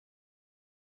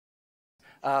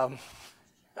But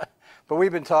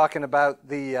we've been talking about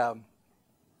the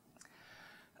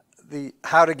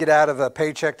how to get out of a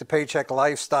paycheck to paycheck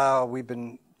lifestyle. We've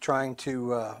been trying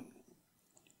to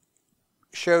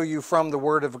show you from the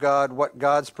Word of God what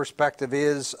God's perspective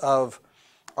is of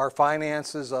our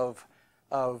finances, of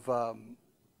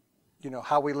you know,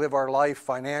 how we live our life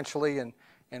financially,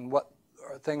 and what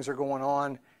things are going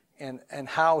on, and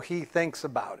how He thinks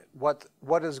about it.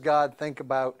 What does God think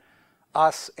about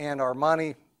us and our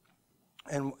money,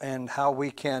 and how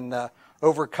we can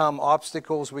overcome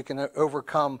obstacles, we can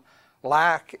overcome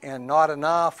lack and not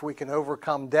enough, we can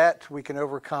overcome debt, we can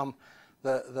overcome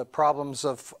the problems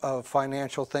of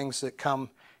financial things that come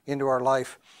into our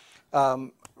life.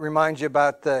 Remind you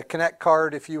about the Connect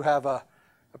card if you have a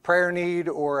prayer need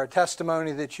or a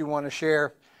testimony that you want to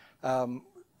share,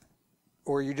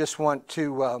 or you just want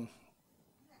to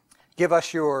give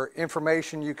us your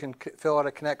information. You can fill out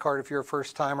a Connect card if you're a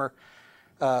first-timer.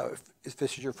 If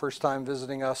this is your first time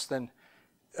visiting us, then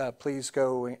please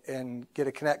go and get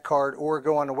a Connect card, or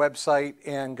go on the website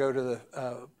and go to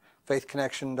the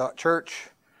faithconnection.church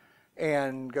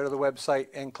and go to the website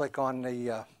and click on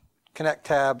the Connect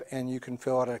tab, and you can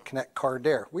fill out a Connect card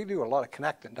there. We do a lot of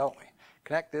connecting, don't we?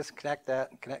 Connect this, connect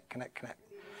that, and connect.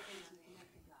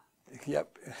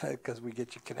 Yep, because we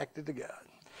get you connected to God.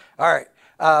 All right.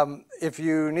 If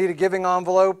you need a giving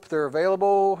envelope, they're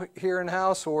available here in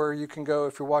house, or you can go,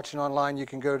 if you're watching online, you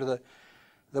can go to the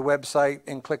website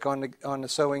and click on the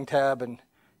sewing tab and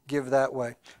give that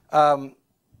way.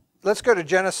 Let's go to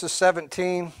Genesis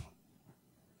 17.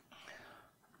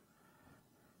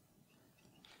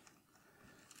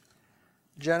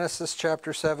 Genesis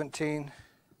chapter 17,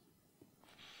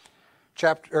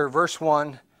 verse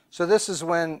 1. So this is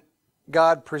when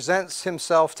God presents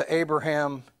Himself to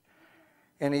Abraham,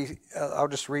 and I'll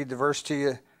just read the verse to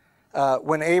you.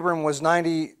 When Abram was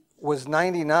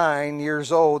 99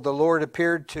 years old, the Lord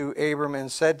appeared to Abram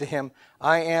and said to him,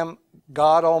 I am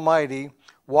God Almighty.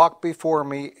 Walk before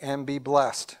me and be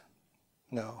blessed.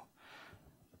 No.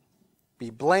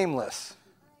 Be blameless.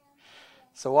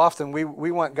 So often we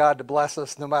want God to bless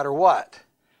us no matter what.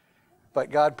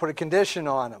 But God put a condition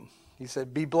on him. He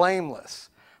said, be blameless.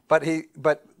 But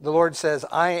the Lord says,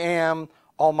 I am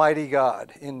Almighty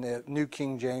God. In the New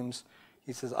King James,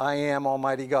 He says, I am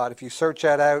Almighty God. If you search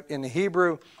that out in the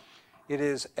Hebrew, it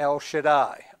is El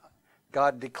Shaddai.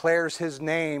 God declares His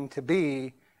name to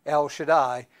be El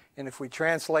Shaddai. And if we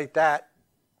translate that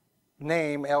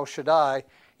name, El Shaddai,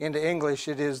 into English,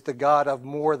 it is the God of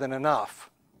more than enough.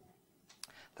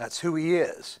 That's who He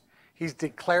is. He's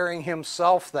declaring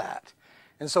Himself that.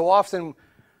 And so often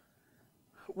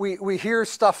we hear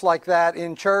stuff like that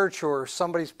in church, or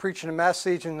somebody's preaching a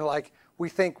message, and we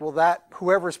think, well, that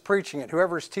whoever's preaching it,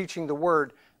 whoever's teaching the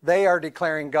Word, they are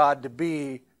declaring God to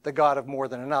be the God of more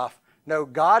than enough. No,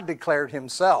 God declared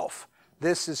Himself.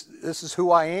 This is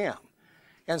who I am.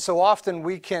 And so often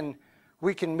we can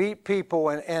meet people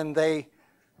and they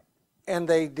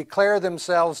declare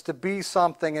themselves to be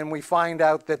something, and we find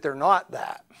out that they're not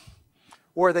that.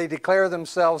 Or they declare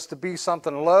themselves to be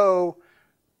something low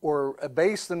or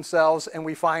abase themselves, and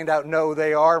we find out, no,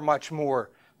 they are much more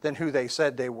than who they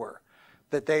said they were.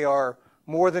 That they are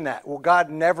more than that. Well, God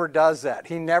never does that.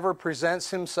 He never presents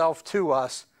Himself to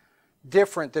us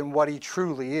different than what He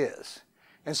truly is.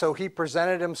 And so He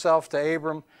presented Himself to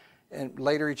Abram, and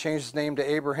later He changed His name to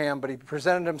Abraham, but He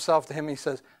presented Himself to him. He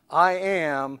says, I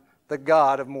am the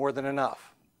God of more than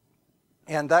enough.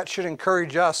 And that should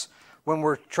encourage us when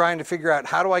we're trying to figure out,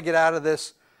 how do I get out of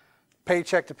this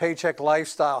paycheck to paycheck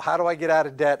lifestyle? How do I get out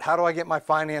of debt? How do I get my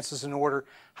finances in order?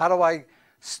 How do I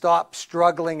stop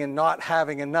struggling and not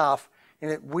having enough?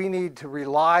 And we need to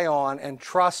rely on and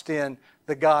trust in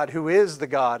the God who is the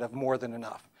God of more than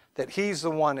enough. That He's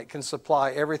the one that can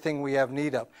supply everything we have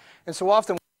need of. And so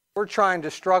often we're trying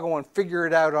to struggle and figure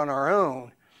it out on our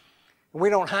own. And we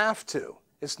don't have to.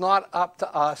 It's not up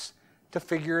to us to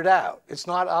figure it out. It's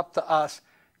not up to us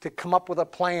to come up with a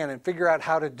plan and figure out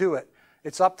how to do it.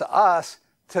 It's up to us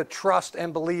to trust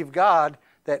and believe God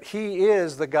that He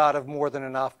is the God of more than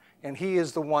enough, and He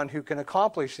is the one who can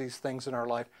accomplish these things in our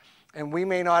life. And we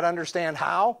may not understand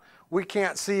how. We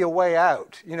can't see a way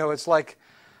out. You know, it's like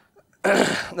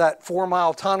that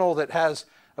 4-mile tunnel that has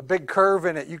a big curve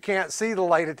in it. You can't see the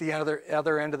light at the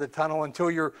other end of the tunnel until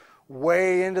you're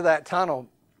way into that tunnel.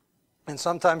 And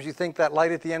sometimes you think that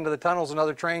light at the end of the tunnel is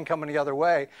another train coming the other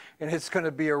way, and it's going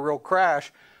to be a real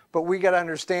crash. But we got to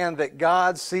understand that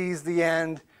God sees the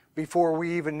end before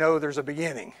we even know there's a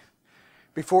beginning.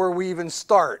 Before we even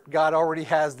start, God already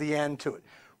has the end to it.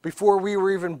 Before we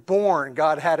were even born,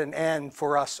 God had an end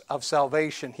for us of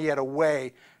salvation. He had a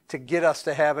way to get us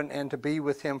to heaven and to be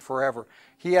with him forever.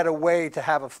 He had a way to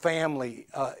have a family,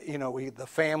 the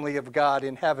family of God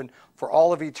in heaven for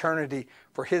all of eternity,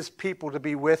 for his people to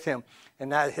be with him.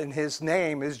 And his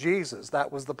name is Jesus.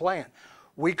 That was the plan.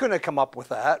 We couldn't have come up with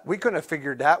that. We couldn't have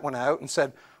figured that one out and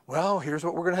said, well, here's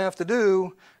what we're going to have to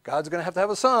do. God's going to have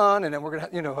a son, and then we're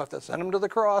going to have to send him to the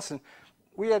cross. And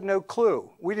we had no clue.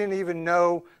 We didn't even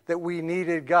know that we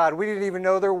needed God. We didn't even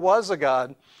know there was a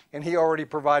God, and he already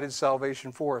provided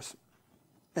salvation for us.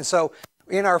 And so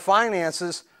in our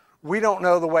finances, we don't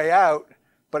know the way out,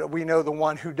 but we know the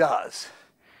one who does.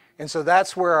 And so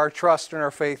that's where our trust and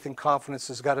our faith and confidence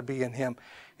has got to be in him.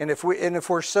 And if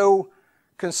we're so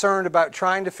concerned about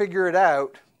trying to figure it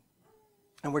out,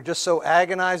 and we're just so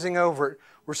agonizing over it,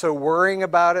 we're so worrying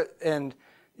about it, and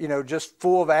just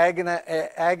full of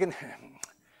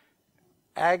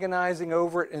agonizing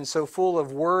over it, and so full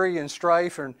of worry and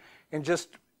strife, and just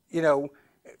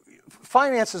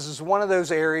finances is one of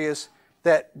those areas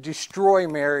that destroy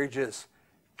marriages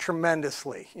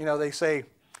tremendously. They say,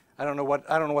 I don't know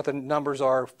what the numbers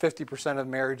are, 50% of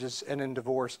marriages end in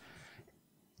divorce,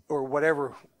 or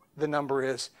whatever the number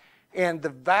is. And the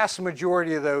vast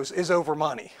majority of those is over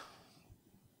money.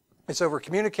 It's over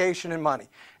communication and money.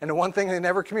 And the one thing they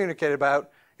never communicate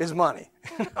about is money.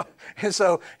 And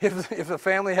so if a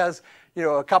family has,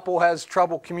 a couple has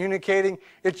trouble communicating,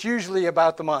 it's usually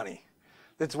about the money.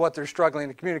 That's what they're struggling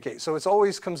to communicate. So it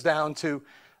always comes down to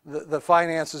the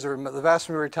finances, or the vast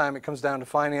majority of the time it comes down to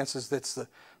finances. That's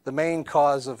the main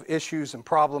cause of issues and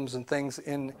problems and things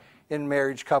in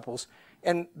marriage couples.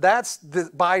 And that's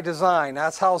by design.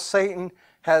 That's how Satan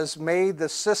has made the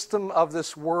system of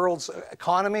this world's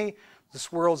economy,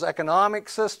 this world's economic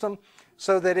system,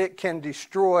 so that it can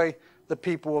destroy the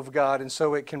people of God, and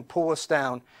so it can pull us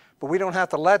down. But we don't have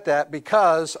to let that,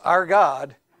 because our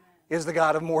God is the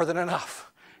God of more than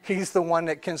enough. He's the one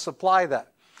that can supply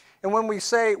that. And when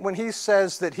he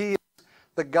says that he is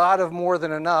the God of more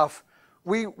than enough,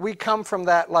 we come from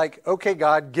that like, okay,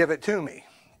 God, give it to me.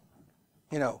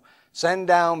 Send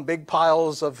down big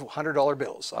piles of $100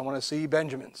 bills. I want to see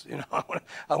Benjamins.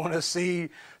 I want to see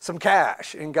some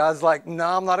cash. And God's like, no,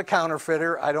 I'm not a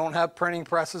counterfeiter. I don't have printing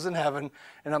presses in heaven,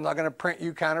 and I'm not going to print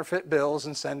you counterfeit bills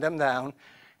and send them down.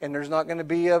 And there's not going to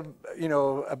be a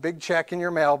big check in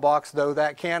your mailbox, though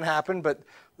that can happen, but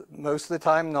most of the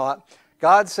time not.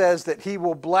 God says that he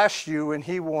will bless you and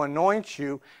he will anoint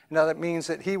you. Now that means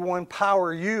that he will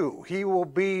empower you. He will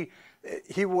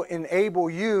enable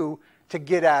you to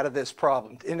get out of this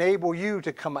problem, enable you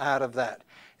to come out of that.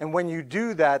 And when you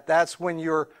do that, that's when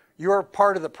you're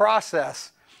part of the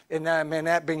process. And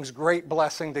that brings great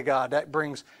blessing to God. That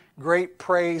brings great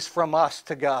praise from us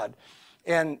to God.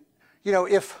 And,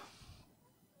 if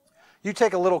you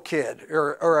take a little kid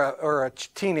or a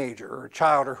teenager or a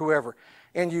child or whoever,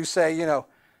 and you say,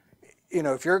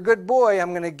 if you're a good boy, I'm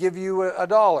going to give you a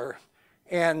dollar.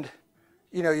 And,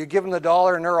 you give them the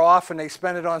dollar and they're off and they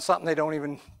spend it on something they don't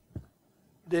even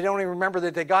remember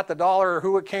that they got the dollar or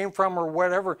who it came from or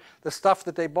whatever. The stuff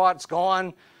that they bought's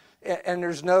gone, and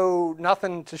there's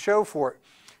nothing to show for it.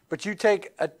 But you take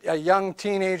a young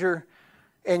teenager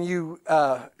and you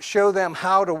show them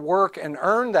how to work and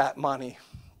earn that money,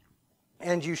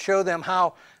 and you show them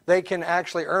how they can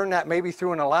actually earn that, maybe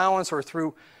through an allowance or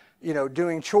through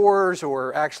doing chores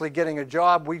or actually getting a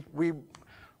job. We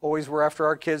always were after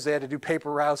our kids. They had to do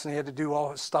paper routes and they had to do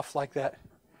all stuff like that.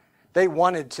 They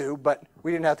wanted to, but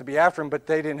we didn't have to be after them, but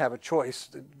they didn't have a choice.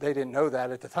 They didn't know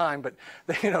that at the time, but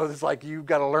it's like you've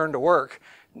got to learn to work,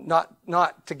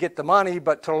 not to get the money,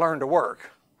 but to learn to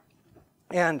work.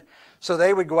 And so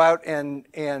they would go out and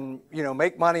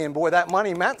make money, and boy, that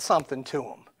money meant something to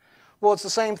them. Well, it's the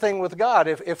same thing with God.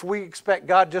 If we expect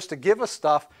God just to give us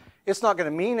stuff, it's not going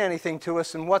to mean anything to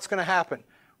us, and what's going to happen?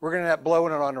 We're going to end up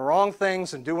blowing it on the wrong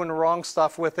things and doing the wrong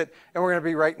stuff with it, and we're going to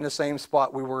be right in the same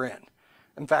spot we were in.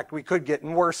 In fact, we could get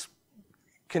in worse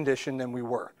condition than we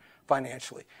were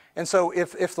financially. And so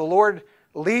if the Lord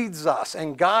leads us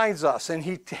and guides us, and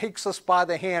he takes us by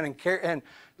the hand and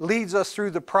leads us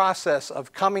through the process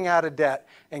of coming out of debt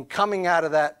and coming out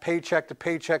of that paycheck to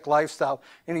paycheck lifestyle,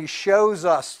 and he shows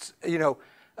us, he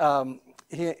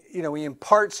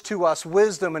imparts to us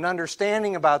wisdom and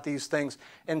understanding about these things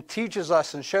and teaches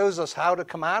us and shows us how to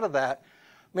come out of that.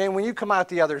 Man, when you come out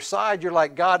the other side, you're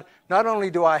like, God, not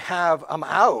only I'm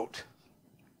out,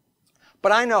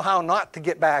 but I know how not to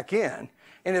get back in.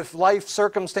 And if life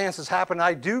circumstances happen,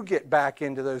 I do get back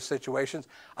into those situations.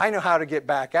 I know how to get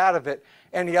back out of it.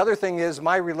 And the other thing is,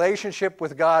 my relationship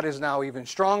with God is now even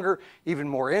stronger, even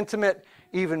more intimate,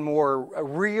 even more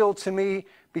real to me,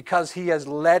 because he has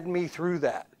led me through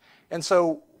that. And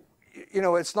so,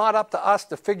 it's not up to us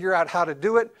to figure out how to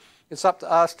do it. It's up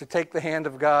to us to take the hand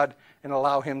of God and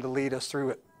allow him to lead us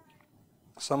through it.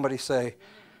 Somebody say,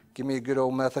 give me a good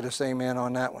old Methodist amen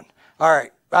on that one. All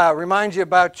right. Remind you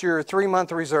about your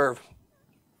 3-month reserve.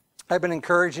 I've been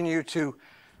encouraging you to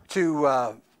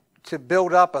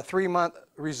build up a 3-month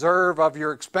reserve of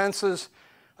your expenses.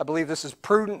 I believe this is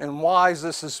prudent and wise.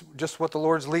 This is just what the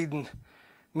Lord's leading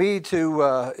me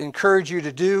to encourage you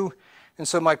to do. And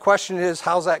so my question is,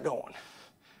 how's that going?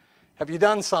 Have you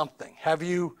done something? Have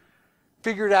you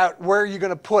figured out where you're going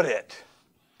to put it?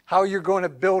 How you're going to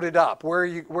build it up?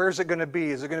 Where's it going to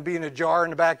be? Is it going to be in a jar in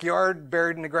the backyard,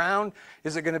 buried in the ground?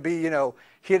 Is it going to be,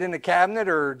 hid in a cabinet?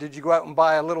 Or did you go out and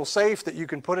buy a little safe that you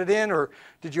can put it in? Or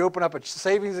did you open up a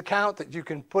savings account that you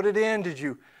can put it in? Did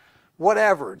you,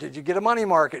 whatever? Did you get a money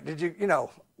market? Did you,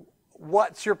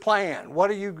 what's your plan? What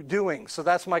are you doing? So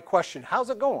that's my question. How's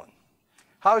it going?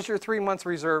 How's your 3-month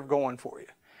reserve going for you?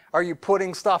 Are you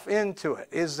putting stuff into it?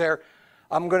 Is there,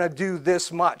 I'm going to do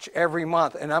this much every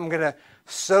month, and I'm going to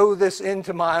sow this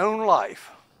into my own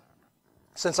life.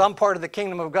 Since I'm part of the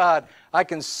kingdom of God, I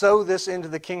can sow this into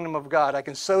the kingdom of God. I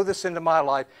can sow this into my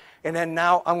life. And then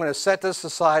now I'm going to set this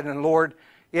aside, and Lord,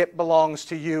 it belongs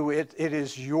to you. It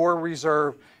is your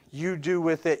reserve. You do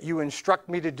with it. You instruct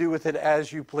me to do with it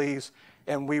as you please.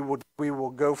 And we will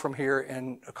go from here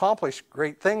and accomplish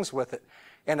great things with it.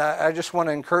 And I just want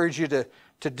to encourage you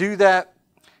to do that.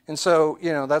 And so,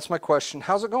 that's my question.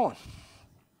 How's it going?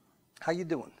 How you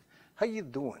doing? How you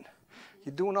doing?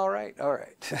 You doing all right? All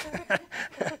right.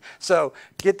 So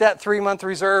get that 3-month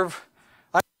reserve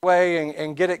underway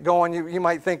and get it going. You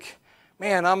might think,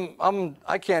 man,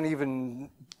 I can't even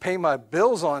pay my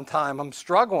bills on time. I'm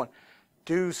struggling.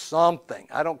 Do something.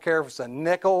 I don't care if it's a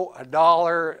nickel,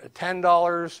 $1,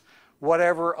 $10,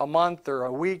 whatever, a month or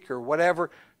a week or whatever.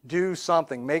 Do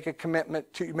something. Make a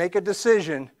commitment to make a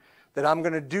decision that I'm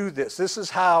going to do this. This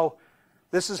is how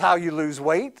you lose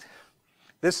weight.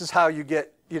 This is how you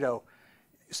get,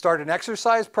 start an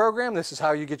exercise program. This is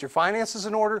how you get your finances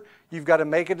in order. You've got to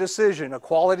make a decision, a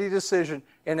quality decision,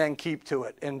 and then keep to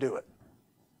it and do it.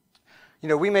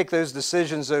 We make those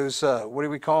decisions, what do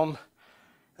we call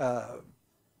them?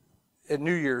 At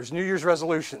New Year's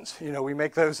resolutions. We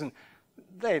make those, and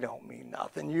they don't mean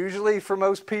nothing. Usually for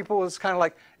most people, it's kind of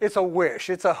like, it's a wish,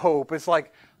 it's a hope. It's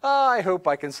like, I hope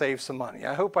I can save some money.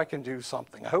 I hope I can do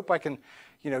something. I hope I can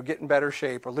get in better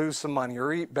shape or lose some money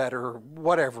or eat better or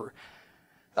whatever.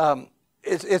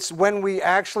 It's when we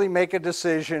actually make a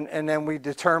decision and then we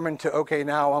determine okay,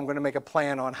 now I'm going to make a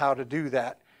plan on how to do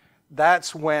that.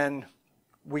 That's when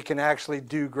we can actually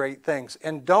do great things.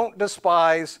 And don't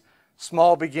despise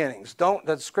small beginnings.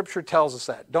 The scripture tells us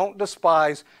that. Don't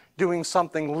despise doing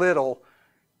something little,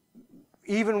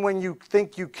 even when you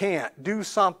think you can't. Do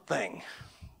something.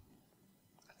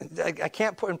 I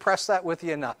can't impress that with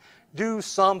you enough. Do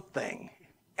something,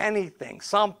 anything,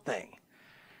 something,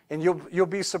 and you'll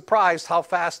be surprised how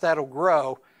fast that'll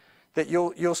grow. That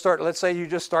you'll start. Let's say you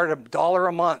just start $1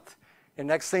 a month, and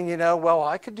next thing you know, well,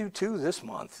 I could do 2 this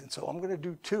month, and so I'm going to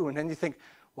do 2, and then you think,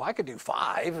 well, I could do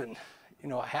 5, and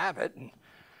I have it, and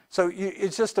so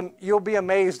you'll be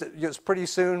amazed that just pretty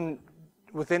soon,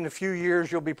 within a few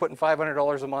years, you'll be putting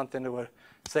 $500 a month into a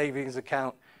savings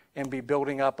account and be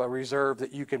building up a reserve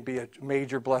that you can be a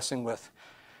major blessing with.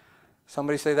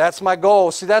 Somebody say, that's my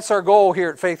goal. See, that's our goal here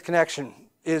at Faith Connection,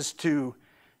 is to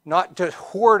not to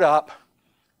hoard up,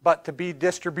 but to be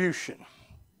distribution.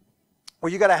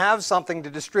 Well, you got to have something to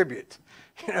distribute.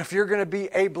 If you're going to be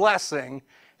a blessing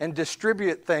and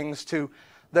distribute things to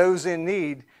those in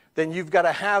need, then you've got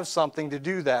to have something to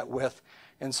do that with.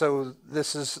 And so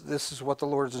this is what the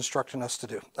Lord's instructing us to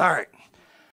do. All right.